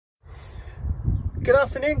Good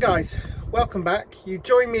afternoon guys, welcome back. You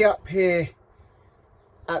join me up here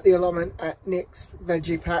at the allotment at Nick's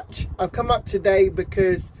Veggie Patch. I've come up today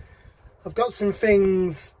because I've got some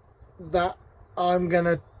things that I'm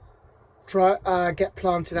gonna try get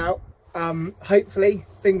planted out, hopefully,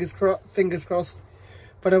 fingers crossed.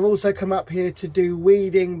 But I've also come up here to do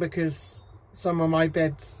weeding because some of my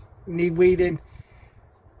beds need weeding.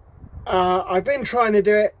 I've been trying to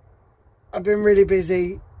do it, I've been really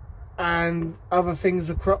busy and other things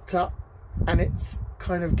have cropped up and it's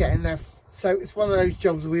kind of getting there. So it's one of those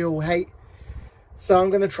jobs we all hate. So I'm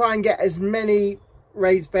going to try and get as many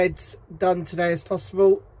raised beds done today as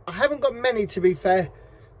possible. I haven't got many, to be fair,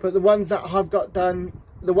 but the ones that I've got done,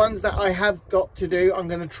 the ones that I have got to do, I'm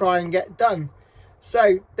going to try and get done.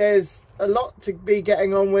 So there's a lot to be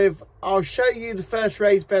getting on with. I'll show you the first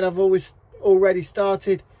raised bed I've already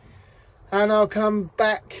started, and I'll come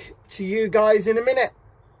back to you guys in a minute.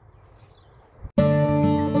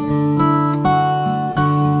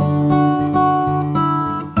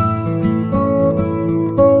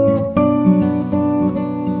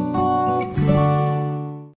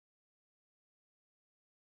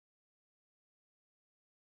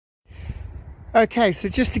 Okay, so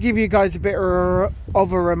just to give you guys a bit of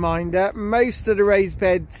a reminder, most of the raised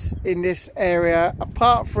beds in this area,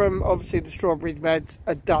 apart from obviously the strawberry beds,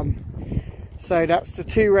 are done. So that's the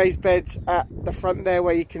two raised beds at the front there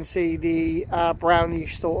where you can see the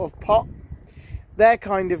brownish sort of pot. They're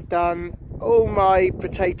kind of done. All my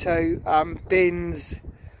potato bins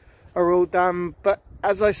are all done, but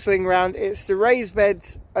as I swing around, it's the raised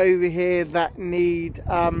beds over here that need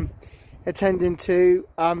attending to.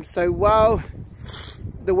 So while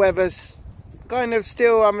the weather's kind of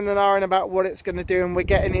still umming and ahhing about what it's going to do and we're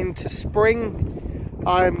getting into spring,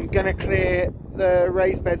 I'm going to clear the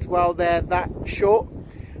raised beds while they're that short.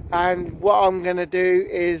 And what I'm going to do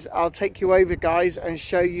is I'll take you over, guys, and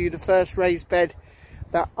show you the first raised bed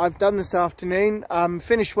that I've done this afternoon.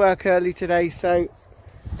 Finished work early today, so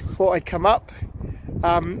thought I'd come up.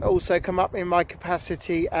 Also come up in my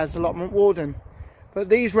capacity as allotment warden. But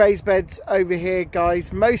these raised beds over here,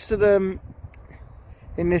 guys, most of them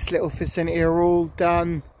in this little vicinity are all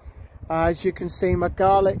done. As you can see, my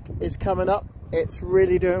garlic is coming up. It's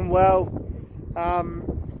really doing well.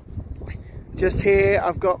 Just here,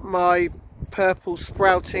 I've got my purple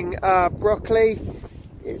sprouting broccoli.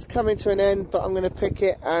 It's coming to an end, but I'm going to pick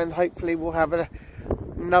it and hopefully we'll have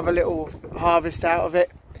another little harvest out of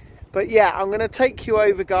it. But yeah, I'm going to take you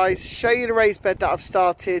over, guys, show you the raised bed that I've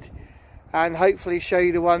started, and hopefully show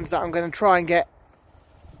you the ones that I'm going to try and get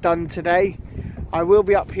done today. I will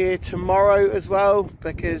be up here tomorrow as well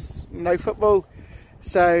because no football,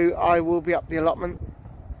 so I will be up the allotment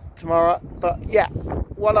tomorrow. But yeah,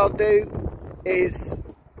 what I'll do is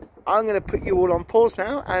I'm going to put you all on pause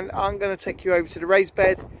now and I'm going to take you over to the raised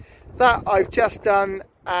bed that I've just done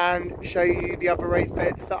and show you the other raised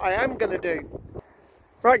beds that I am going to do.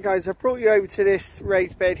 Right guys, I brought you over to this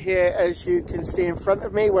raised bed here, as you can see in front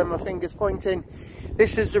of me where my finger's pointing.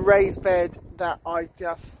 This is the raised bed that I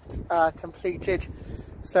just completed.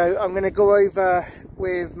 So I'm going to go over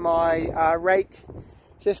with my rake,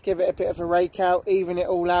 just give it a bit of a rake out, even it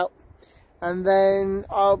all out. And then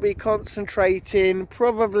I'll be concentrating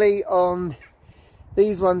probably on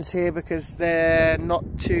these ones here because they're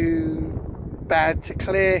not too bad to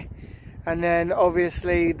clear. And then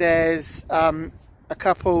obviously there's a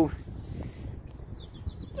couple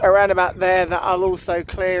around about there that I'll also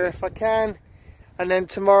clear if I can. And then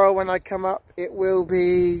tomorrow when I come up, it will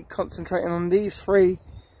be concentrating on these three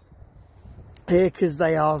here because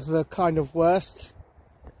they are the kind of worst.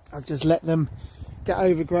 I've just let them get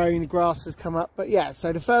overgrown, the grass has come up. But yeah,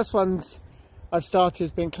 so the first ones I've started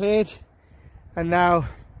has been cleared, and now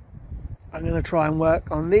I'm going to try and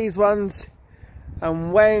work on these ones.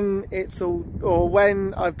 And when it's all, or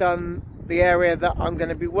when I've done the area that I'm going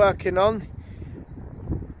to be working on,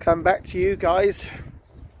 come back to you guys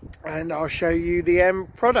and I'll show you the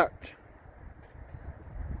end product.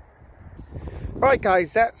 Right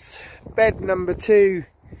guys, that's bed number 2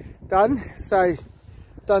 done. So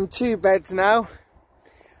done 2 beds now.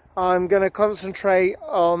 I'm going to concentrate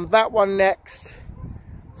on that one next,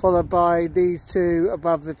 followed by these 2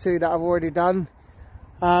 above the 2 that I've already done.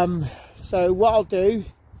 So what I'll do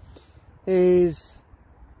is,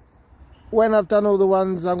 when I've done all the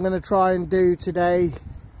ones I'm going to try and do today,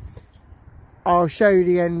 I'll show you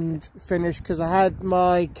the end finish because I had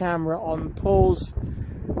my camera on pause.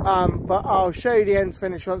 But I'll show you the end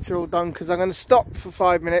finish once they're all done, because I'm going to stop for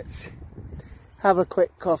 5 minutes, have a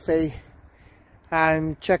quick coffee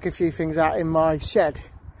and check a few things out in my shed.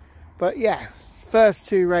 But yeah, first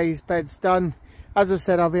 2 raised beds done. As I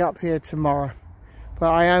said, I'll be up here tomorrow.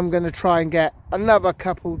 but I am going to try and get another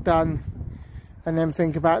couple done and then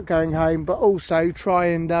think about going home, but also try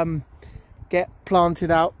and get planted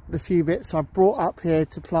out the few bits I've brought up here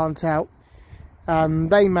to plant out.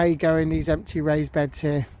 They may go in these empty raised beds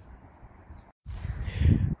here.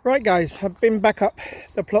 Right guys, I've been back up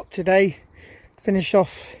the plot today to finish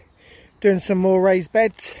off doing some more raised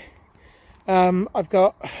beds. I've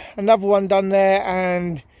got another one done there,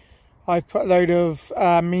 and I've put a load of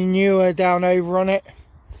manure down over on it.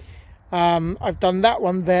 I've done that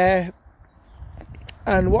one there,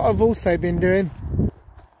 and what I've also been doing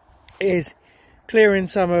is clearing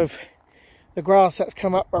some of the grass that's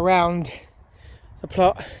come up around the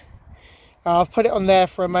plot. I've put it on there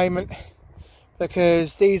for a moment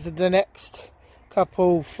because these are the next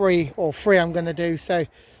couple three I'm going to do. So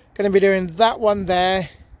going to be doing that one there,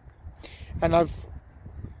 and I've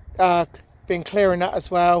been clearing that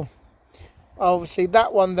as well. Obviously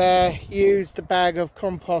that one there, used the bag of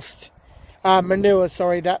compost manure,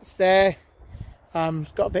 sorry, that's there.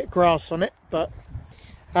 It's got a bit of grass on it, but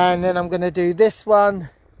and then I'm going to do this one,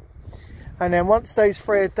 and then once those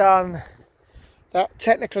three are done, that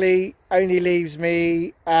technically only leaves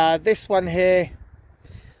me this one here,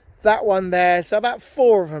 that one there, so about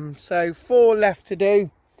 4 of them, so 4 left to do.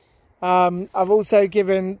 I've also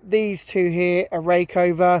given these 2 here a rake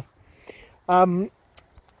over.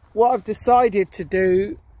 What I've decided to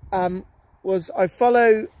do was I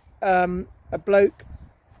follow a guy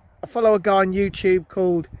on YouTube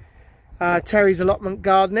called Terry's Allotment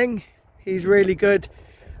Gardening. He's really good.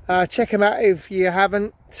 Check him out if you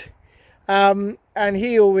haven't. And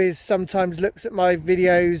he always sometimes looks at my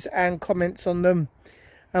videos and comments on them.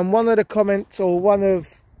 And one of the comments, or one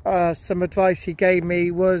of some advice he gave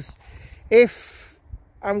me, was if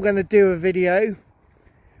I'm going to do a video,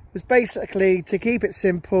 was basically to keep it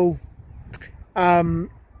simple,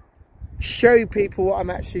 show people what I'm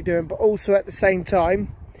actually doing, but also at the same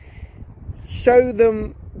time show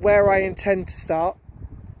them where I intend to start.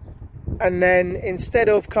 And then instead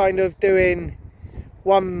of kind of doing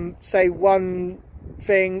one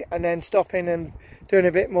thing and then stopping and doing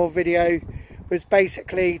a bit more video, was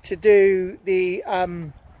basically to do the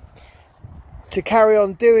to carry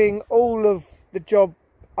on doing all of the job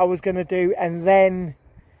I was going to do and then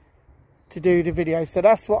to do the video. So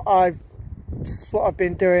that's what I've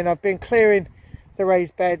been doing. I've been clearing the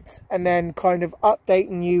raised beds and then kind of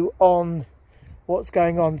updating you on what's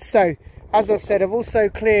going on. So as I've said, I've also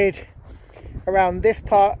cleared around this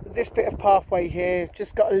bit of pathway here,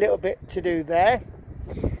 just got a little bit to do there.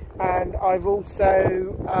 And I've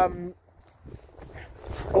also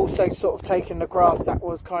sort of taken the grass that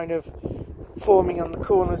was kind of forming on the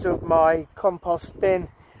corners of my compost bin,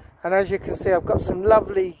 and as you can see, I've got some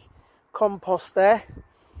lovely compost there,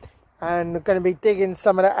 and I'm going to be digging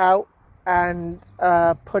some of that out and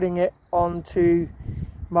putting it onto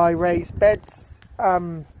my raised beds.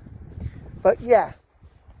 But yeah,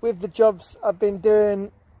 with the jobs I've been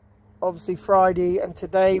doing, obviously Friday and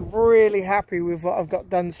today, really happy with what I've got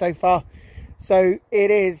done so far. So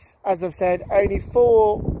it is, as I've said, only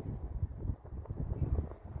 4.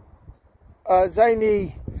 It's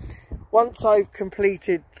only once I've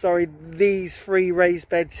completed, these 3 raised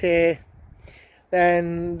beds here,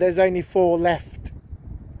 then there's only 4 left.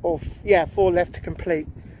 4 left to complete.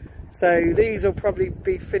 So these will probably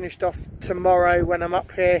be finished off tomorrow when I'm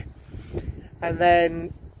up here, and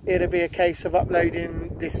then it'll be a case of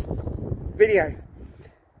uploading this video.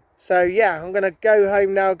 So yeah, I'm gonna go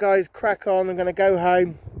home now, guys. Crack on. I'm gonna go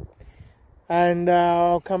home, and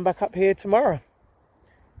I'll come back up here tomorrow.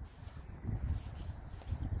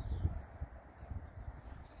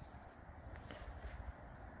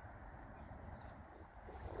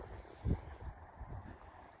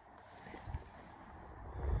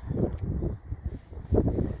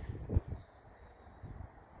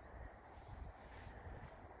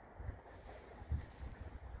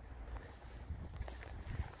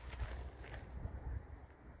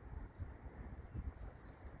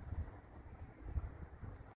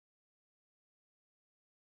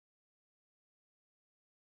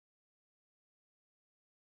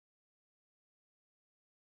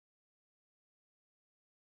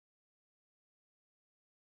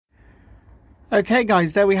 Okay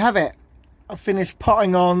guys, there we have it. I finished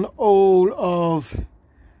potting on all of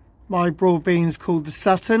my broad beans called the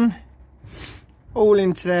Sutton, all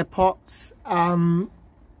into their pots, and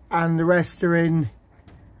the rest are in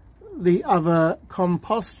the other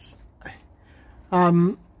compost.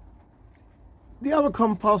 The other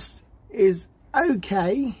compost is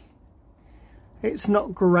okay, it's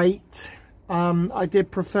not great. I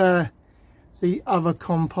did prefer the other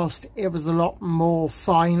compost, it was a lot more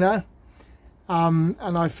finer.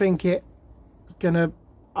 and I think it's gonna,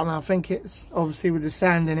 and I think it's obviously with the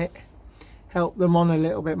sand in it, help them on a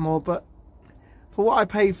little bit more. But for what I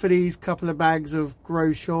paid for these couple of bags of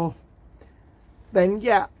Growshaw, then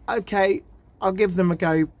yeah, okay, I'll give them a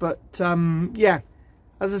go. But yeah,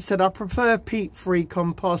 as I said, I prefer peat-free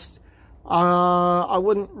compost. I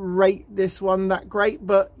wouldn't rate this one that great,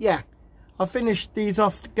 but yeah, I finished these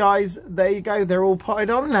off, guys. There you go, they're all potted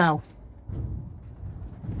on now.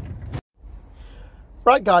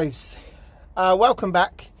 Right guys, welcome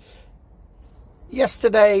back.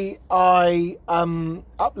 Yesterday I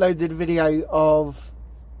uploaded a video of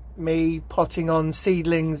me potting on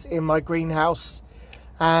seedlings in my greenhouse,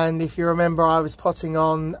 and if you remember, I was potting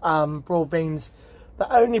on broad beans.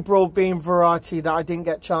 The only broad bean variety that I didn't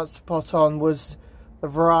get a chance to pot on was the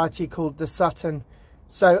variety called the Sutton.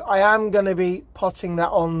 So I am going to be potting that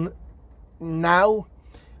on now.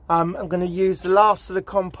 I'm going to use the last of the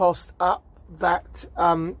compost up that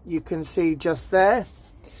you can see just there.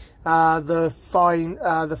 The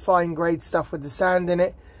fine grade stuff with the sand in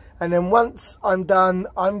it. And then once I'm done,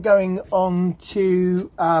 I'm going on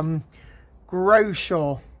to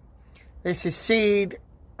Growshaw. This is seed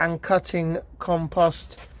and cutting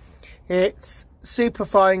compost. It's super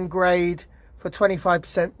fine grade for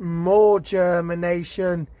 25% more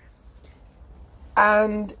germination,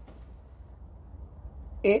 and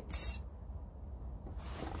it's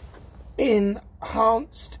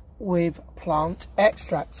enhanced with plant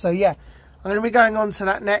extract. So yeah, I'm going to be going on to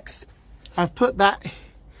that next. I've put that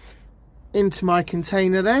into my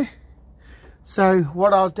container there. So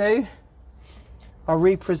what I'll do, I'll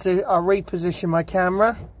reposition my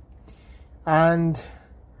camera and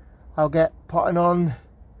I'll get potting on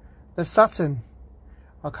the Sutton.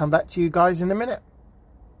 I'll come back to you guys in a minute.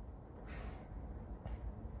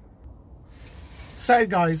 So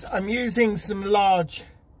guys, I'm using some large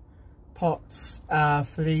pots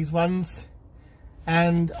for these ones,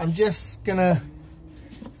 and I'm just gonna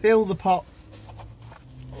fill the pot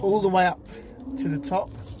all the way up to the top,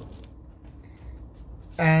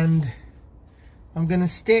 and I'm gonna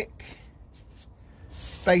stick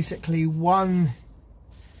basically one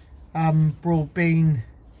broad bean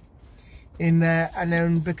in there. And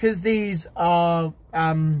then because these are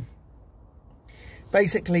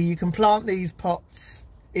basically, you can plant these pots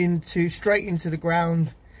straight into the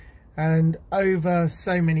ground, and over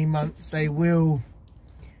so many months they will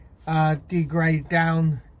degrade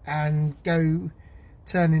down and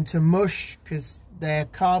turn into mush because they're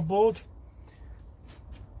cardboard.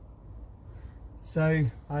 So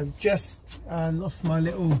I've just lost my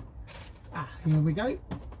little, here we go.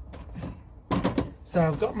 So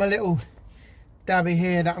I've got my little dabby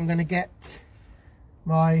here that I'm going to get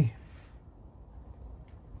my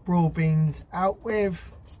broad beans out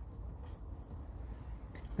with.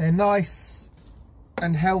 They're nice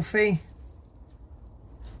and healthy,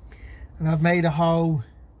 and I've made a hole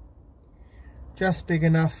just big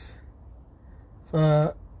enough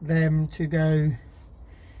for them to go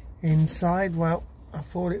inside. Well, I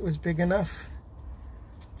thought it was big enough,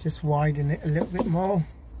 just widen it a little bit more.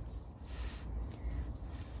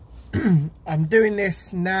 I'm doing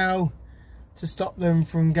this now to stop them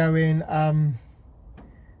from going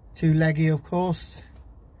too leggy, of course,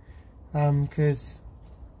 because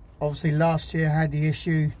obviously last year I had the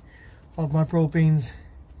issue of my broad beans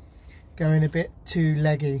going a bit too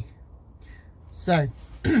leggy. So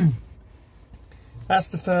that's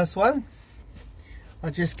the first one.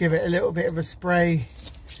 I'll just give it a little bit of a spray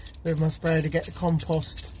with my sprayer to get the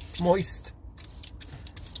compost moist.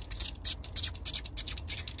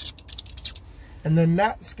 And then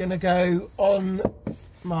that's going to go on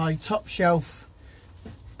my top shelf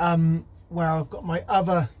where I've got my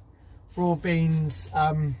other broad beans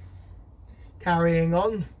carrying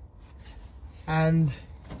on, and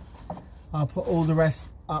I'll put all the rest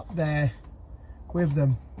up there with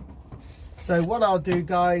them. So what I'll do,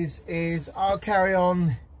 guys, is I'll carry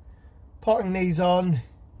on potting these on,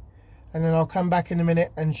 and then I'll come back in a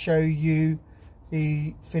minute and show you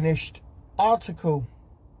the finished article.